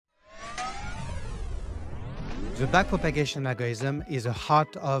The backpropagation algorithm is the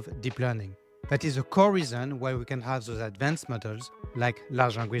heart of deep learning. That is a core reason why we can have those advanced models like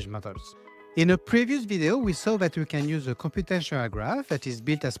large language models. In a previous video, we saw that we can use a computational graph that is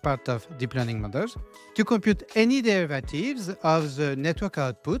built as part of deep learning models to compute any derivatives of the network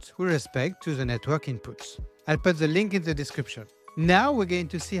outputs with respect to the network inputs. I'll put the link in the description. Now we're going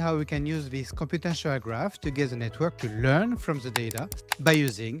to see how we can use this computational graph to get the network to learn from the data by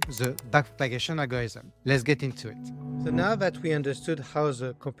using the backpropagation algorithm. Let's get into it. So now that we understood how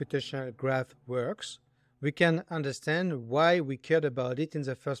the computational graph works, we can understand why we cared about it in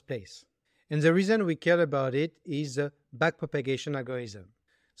the first place. And the reason we care about it is the backpropagation algorithm.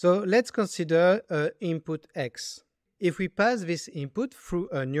 So let's consider input X. If we pass this input through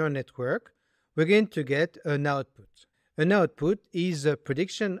a neural network, we're going to get an output. An output is a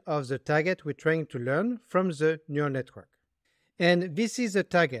prediction of the target we're trying to learn from the neural network. And this is a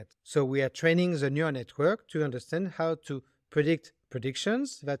target. So we are training the neural network to understand how to predict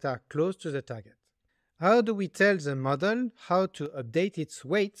predictions that are close to the target. How do we tell the model how to update its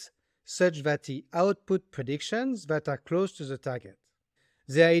weights such that the output predictions that are close to the target?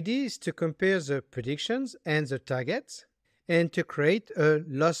 The idea is to compare the predictions and the targets and to create a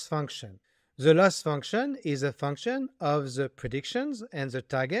loss function. The loss function is a function of the predictions and the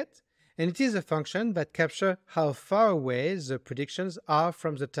target, and it is a function that captures how far away the predictions are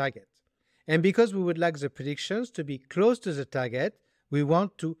from the target. And because we would like the predictions to be close to the target, we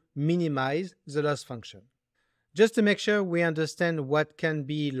want to minimize the loss function. Just to make sure we understand what can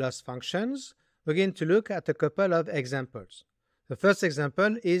be loss functions, we're going to look at a couple of examples. The first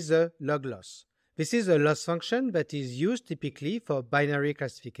example is the log loss. This is a loss function that is used typically for binary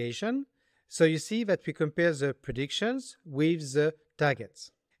classification. So you see that we compare the predictions with the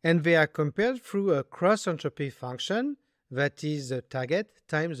targets. And they are compared through a cross-entropy function that is the target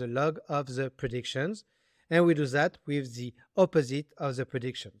times the log of the predictions. And we do that with the opposite of the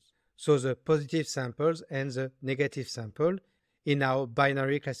predictions. So the positive samples and the negative sample in our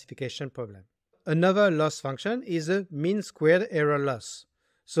binary classification problem. Another loss function is a mean squared error loss.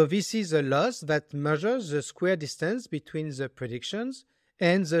 So this is a loss that measures the square distance between the predictions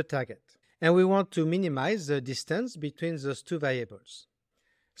and the target. And we want to minimize the distance between those two variables.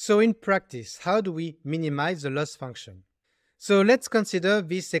 So in practice, how do we minimize the loss function? So let's consider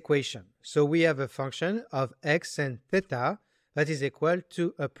this equation. So we have a function of x and theta that is equal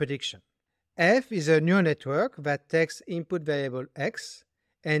to a prediction. F is a neural network that takes input variable x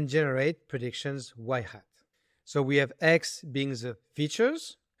and generates predictions y hat. So we have x being the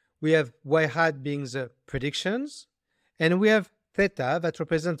features, we have y hat being the predictions, and we have theta that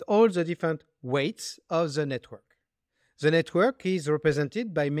represents all the different weights of the network. The network is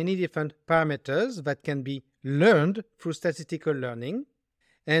represented by many different parameters that can be learned through statistical learning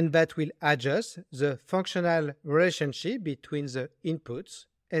and that will adjust the functional relationship between the inputs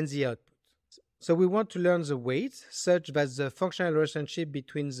and the outputs. So we want to learn the weights such that the functional relationship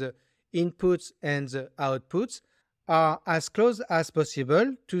between the inputs and the outputs are as close as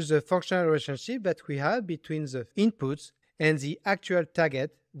possible to the functional relationship that we have between the inputs and the actual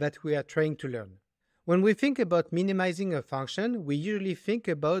target that we are trying to learn. When we think about minimizing a function, we usually think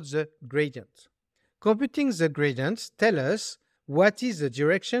about the gradient. Computing the gradient tells us what is the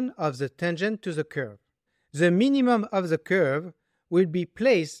direction of the tangent to the curve. The minimum of the curve will be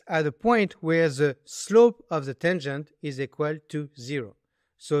placed at a point where the slope of the tangent is equal to 0.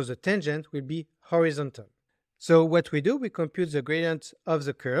 So the tangent will be horizontal. So what we do, we compute the gradient of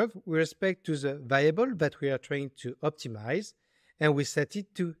the curve with respect to the variable that we are trying to optimize, and we set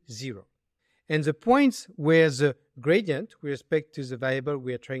it to 0. And the points where the gradient with respect to the variable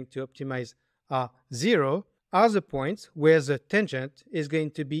we are trying to optimize are 0 are the points where the tangent is going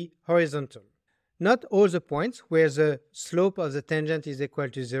to be horizontal. Not all the points where the slope of the tangent is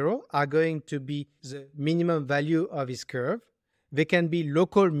equal to 0 are going to be the minimum value of this curve. They can be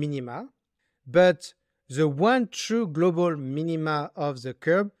local minima, but the one true global minima of the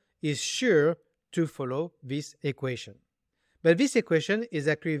curve is sure to follow this equation. But this equation is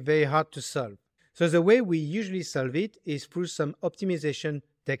actually very hard to solve. So the way we usually solve it is through some optimization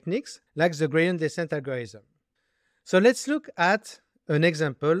techniques like the gradient descent algorithm. So let's look at an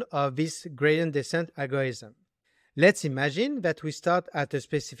example of this gradient descent algorithm. Let's imagine that we start at a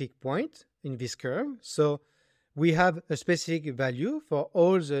specific point in this curve. So we have a specific value for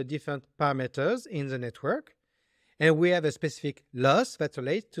all the different parameters in the network, and we have a specific loss that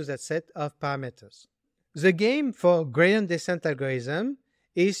relates to that set of parameters. The game for gradient descent algorithm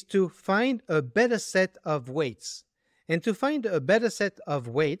is to find a better set of weights. And to find a better set of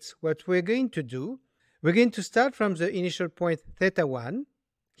weights, what we're going to do, we're going to start from the initial point theta 1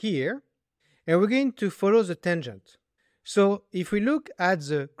 here, and we're going to follow the tangent. So if we look at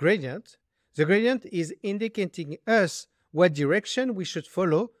the gradient is indicating us what direction we should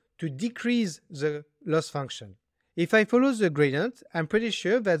follow to decrease the loss function. If I follow the gradient, I'm pretty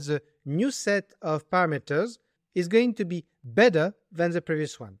sure that the new set of parameters is going to be better than the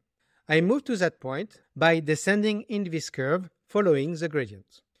previous one. I move to that point by descending in this curve following the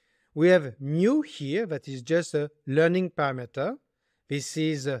gradient. We have mu here, that is just a learning parameter. This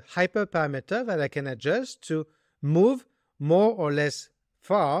is a hyperparameter that I can adjust to move more or less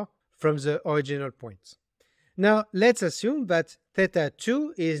far from the original point. Now let's assume that theta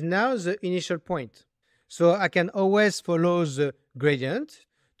 2 is now the initial point. So I can always follow the gradient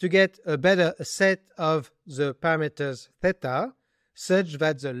to get a better set of the parameters theta such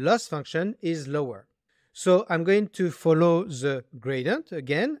that the loss function is lower. So I'm going to follow the gradient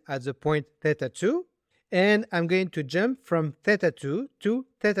again at the point theta 2, and I'm going to jump from theta 2 to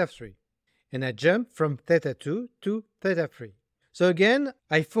theta 3. And I jump from theta 2 to theta 3. So again,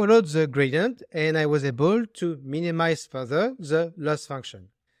 I followed the gradient and I was able to minimize further the loss function.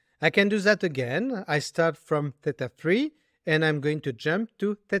 I can do that again. I start from theta 3 and I'm going to jump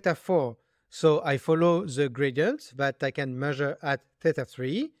to theta 4. So I follow the gradient that I can measure at theta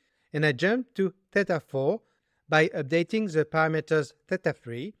 3 and I jump to theta 4 by updating the parameters theta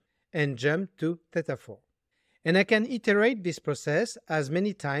 3 and jump to theta 4. And I can iterate this process as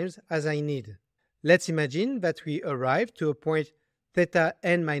many times as I need. Let's imagine that we arrive to a point theta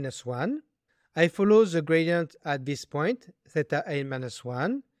n minus 1. I follow the gradient at this point, theta n minus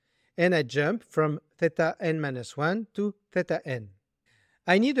 1, and I jump from theta n minus 1 to theta n.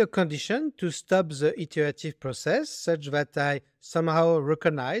 I need a condition to stop the iterative process such that I somehow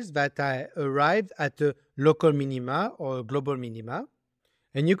recognize that I arrived at a local minima or a global minima.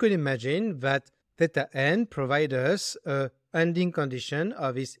 And you could imagine that theta n provides us an ending condition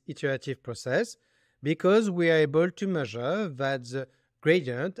of this iterative process because we are able to measure that the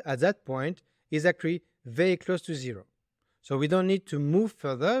gradient at that point is actually very close to 0. So we don't need to move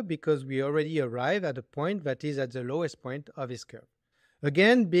further because we already arrive at a point that is at the lowest point of this curve.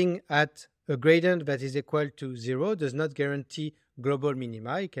 Again, being at a gradient that is equal to 0 does not guarantee global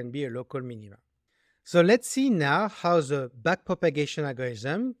minima. It can be a local minima. So let's see now how the backpropagation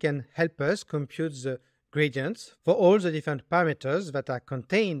algorithm can help us compute the gradients for all the different parameters that are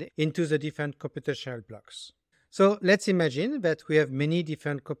contained into the different computational blocks. So let's imagine that we have many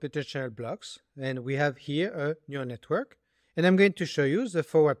different computational blocks and we have here a neural network, and I'm going to show you the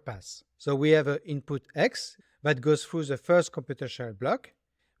forward pass. So we have an input x that goes through the first computational block.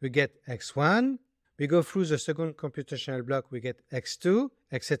 We get x1, we go through the second computational block, we get x2,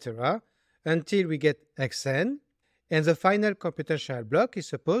 etc. until we get xn. And the final computational block is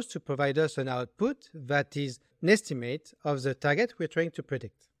supposed to provide us an output that is an estimate of the target we're trying to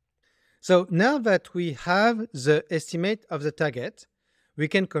predict. So now that we have the estimate of the target, we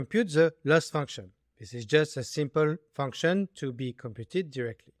can compute the loss function. This is just a simple function to be computed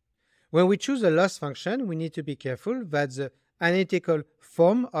directly. When we choose a loss function, we need to be careful that the analytical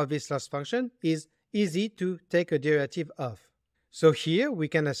form of this loss function is easy to take a derivative of. So here we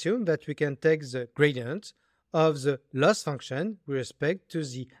can assume that we can take the gradient of the loss function with respect to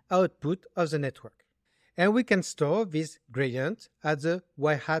the output of the network. And we can store this gradient at the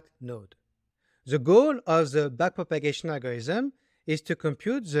y-hat node. The goal of the backpropagation algorithm is to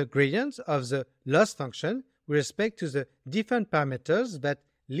compute the gradient of the loss function with respect to the different parameters that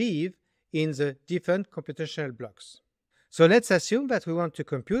live in the different computational blocks. So let's assume that we want to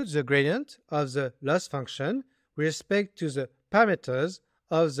compute the gradient of the loss function with respect to the parameters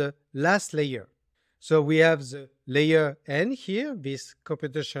of the last layer. So we have the layer n here, this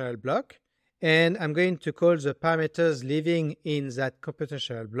computational block, and I'm going to call the parameters living in that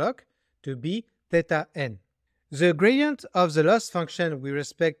computational block to be theta n. The gradient of the loss function with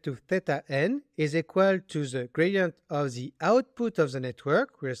respect to theta n is equal to the gradient of the output of the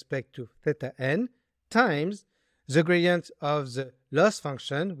network with respect to theta n times the gradient of the loss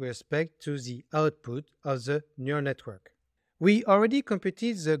function with respect to the output of the neural network. We already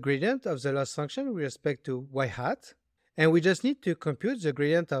computed the gradient of the loss function with respect to y hat, and we just need to compute the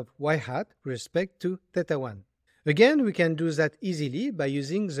gradient of y hat with respect to theta 1. Again, we can do that easily by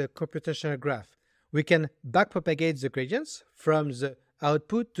using the computational graph. We can backpropagate the gradients from the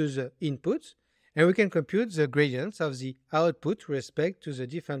output to the input, and we can compute the gradients of the output with respect to the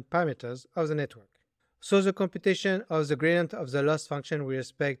different parameters of the network. So the computation of the gradient of the loss function with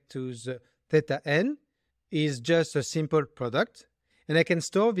respect to the theta n is just a simple product, and I can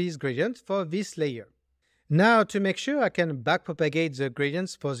store this gradient for this layer. Now, to make sure I can backpropagate the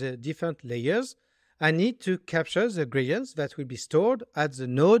gradients for the different layers, I need to capture the gradients that will be stored at the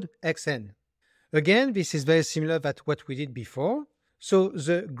node xn. Again, this is very similar to what we did before. So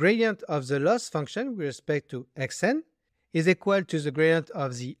the gradient of the loss function with respect to xn is equal to the gradient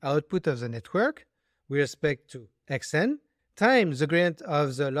of the output of the network with respect to xn times the gradient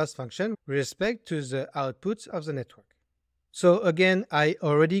of the loss function with respect to the output of the network. So again, I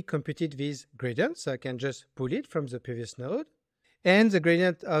already computed these gradients, so I can just pull it from the previous node. And the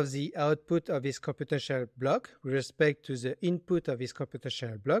gradient of the output of this computational block with respect to the input of this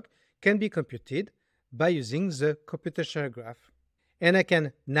computational block can be computed by using the computational graph. And I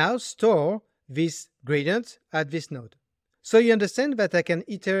can now store this gradient at this node. So you understand that I can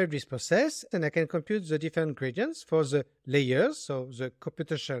iterate this process and I can compute the different gradients for the layers, so the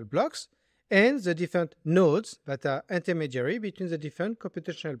computational blocks, and the different nodes that are intermediary between the different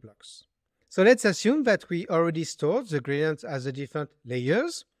computational blocks. So let's assume that we already stored the gradients as the different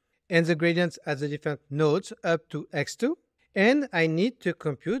layers and the gradients as the different nodes up to x2, and I need to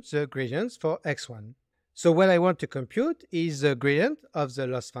compute the gradients for x1. So what I want to compute is the gradient of the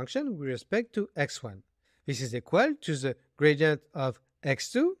loss function with respect to x1. This is equal to the gradient of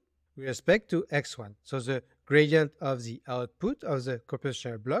x2 with respect to x1. So the gradient of the output of the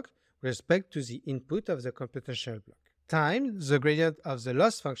computational block with respect to the input of the computational block times the gradient of the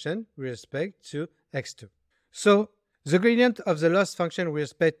loss function with respect to x2. So the gradient of the loss function with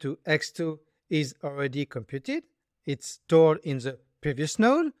respect to x2 is already computed. It's stored in the previous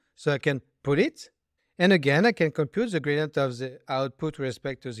node, so I can pull it. And again, I can compute the gradient of the output with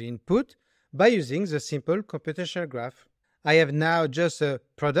respect to the input by using the simple computational graph. I have now just a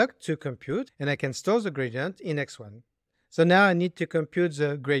product to compute, and I can store the gradient in x1. So now I need to compute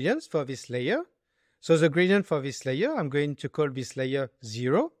the gradients for this layer. So the gradient for this layer, I'm going to call this layer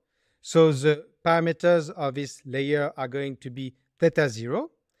 0. So the parameters of this layer are going to be theta 0.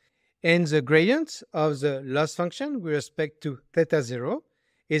 And the gradient of the loss function with respect to theta 0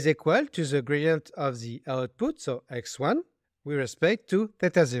 is equal to the gradient of the output, so x1, with respect to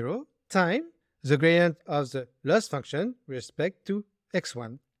theta 0 times the gradient of the loss function with respect to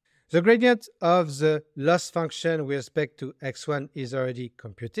x1. The gradient of the loss function with respect to x1 is already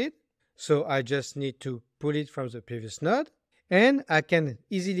computed. So I just need to pull it from the previous node, and I can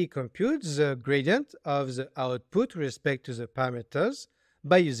easily compute the gradient of the output with respect to the parameters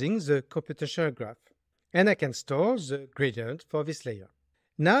by using the computational graph. And I can store the gradient for this layer.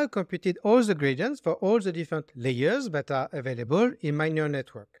 Now I computed all the gradients for all the different layers that are available in my neural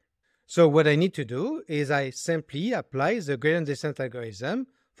network. So what I need to do is I simply apply the gradient descent algorithm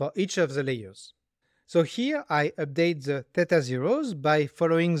for each of the layers. So here I update the theta zeros by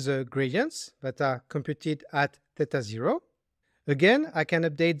following the gradients that are computed at theta 0. Again, I can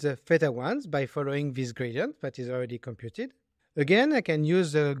update the theta 1s by following this gradient that is already computed. Again, I can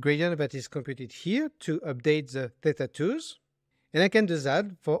use the gradient that is computed here to update the theta 2s. And I can do that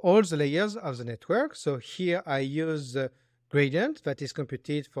for all the layers of the network. So here I use the gradient that is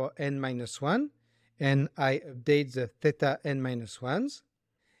computed for n-1, and I update the theta n-1s.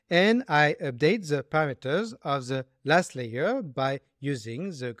 And I update the parameters of the last layer by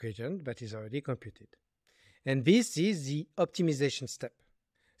using the gradient that is already computed. And this is the optimization step.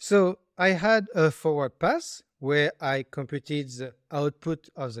 So I had a forward pass where I computed the output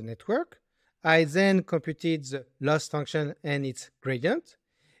of the network. I then computed the loss function and its gradient,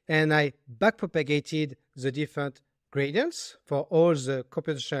 and I backpropagated the different gradients for all the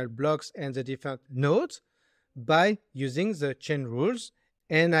computational blocks and the different nodes by using the chain rules.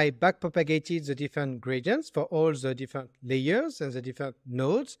 And I backpropagated the different gradients for all the different layers and the different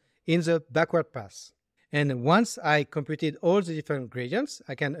nodes in the backward pass. And once I computed all the different gradients,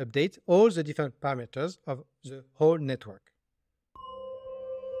 I can update all the different parameters of the whole network.